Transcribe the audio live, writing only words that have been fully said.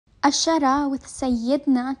Ashara with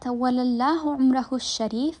Syedna Tawalallahu Umrahu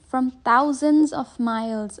Sharif from thousands of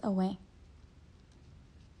miles away.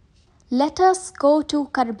 Let us go to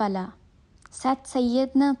Karbala, said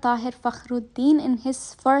Syedna Taher Fakhruddin in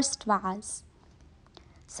his first wa'az.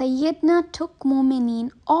 Syedna took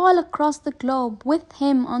mumineen all across the globe with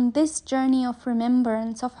him on this journey of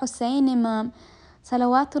remembrance of Husain Imam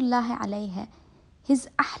Salawatullahi alayhi, his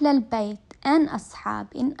Ahlal Bayt and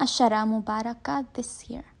Ashab in Ashara Mubarakah this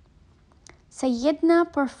year.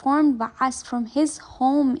 Syedna performed wa'az from his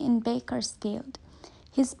home in Bakersfield.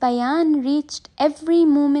 His bayan reached every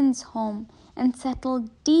mu'min's home and settled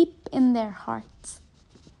deep in their hearts.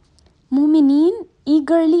 Mumineen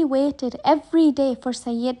eagerly waited every day for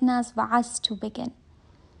Syedna's wa'az to begin.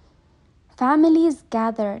 Families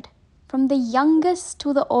gathered, from the youngest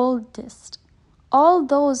to the oldest. All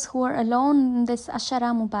those who were alone in this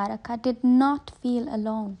Ashara Mubarakah did not feel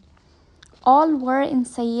alone. All were in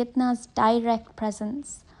Syedna's direct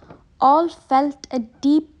presence. All felt a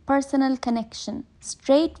deep personal connection,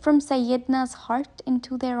 straight from Syedna's heart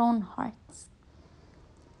into their own hearts.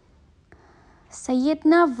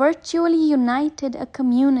 Syedna virtually united a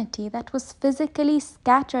community that was physically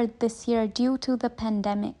scattered this year due to the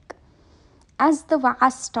pandemic. As the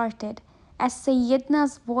wa'az started, as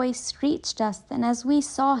Syedna's voice reached us and as we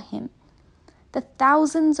saw him, the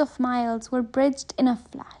thousands of miles were bridged in a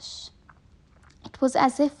flash. It was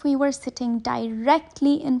as if we were sitting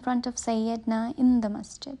directly in front of Syedna in the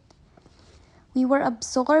masjid. We were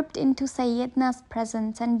absorbed into Syedna's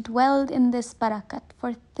presence and dwelled in this barakat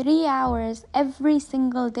for 3 hours every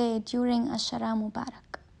single day during Ashara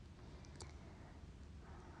Mubarak.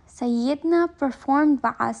 Syedna performed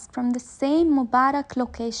wa'az from the same Mubarak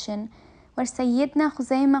location where Syedna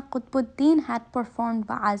Khuzaymah Qutbuddin had performed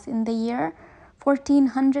wa'az in the year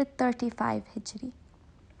 1435 Hijri.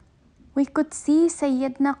 We could see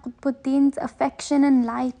Syedna Qutbuddin's affection and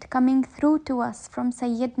light coming through to us from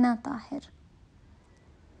Syedna Tahir.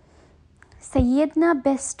 Syedna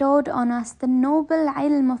bestowed on us the noble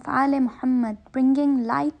ilm of Ali Muhammad, bringing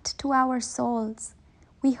light to our souls.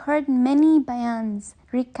 We heard many bayans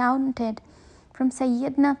recounted from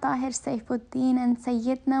Syedna Tahir Saifuddin and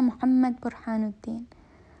Syedna Muhammad Burhanuddin.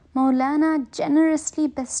 Maulana generously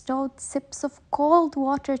bestowed sips of cold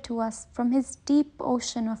water to us from his deep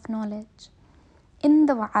ocean of knowledge. In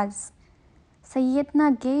the wa'az,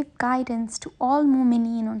 Syedna gave guidance to all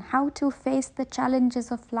mumineen on how to face the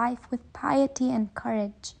challenges of life with piety and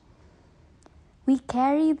courage. We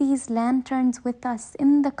carry these lanterns with us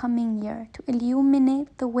in the coming year to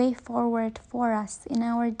illuminate the way forward for us in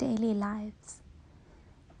our daily lives.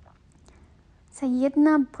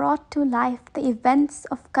 Syedna brought to life the events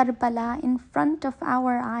of Karbala in front of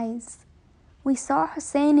our eyes. We saw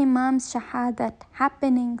Husain Imam's shahadat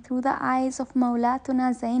happening through the eyes of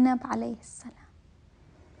Mawlatuna Zainab alayhi salam.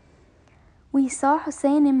 We saw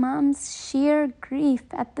Husain Imam's sheer grief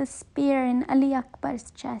at the spear in Ali Akbar's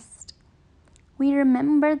chest. We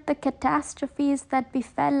remembered the catastrophes that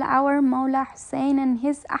befell our Mawla Husain and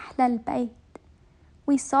his Ahlal Bayt.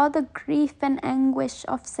 We saw the grief and anguish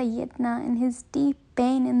of Syedna in his deep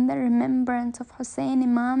pain in the remembrance of Husain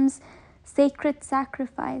Imam's sacred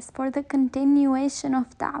sacrifice for the continuation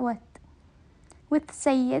of Dawat. With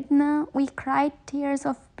Syedna, we cried tears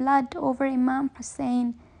of blood over Imam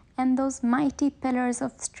Husain and those mighty pillars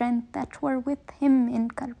of strength that were with him in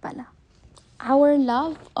Karbala. Our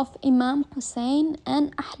love of Imam Husain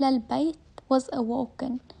and Ahlal Bayt was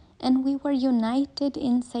awoken, and we were united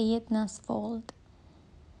in Syedna's fold.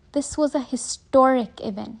 This was a historic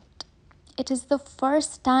event. It is the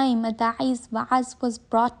first time a da'i's wa'az was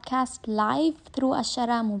broadcast live through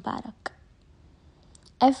Ashara Mubarak.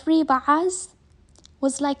 Every wa'az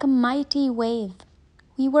was like a mighty wave.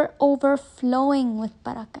 We were overflowing with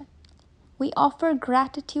barakat. We offer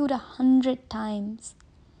gratitude 100 times.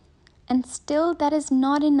 And still that is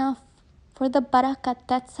not enough for the barakat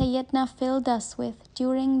that Syedna filled us with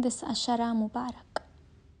during this Ashara Mubarak.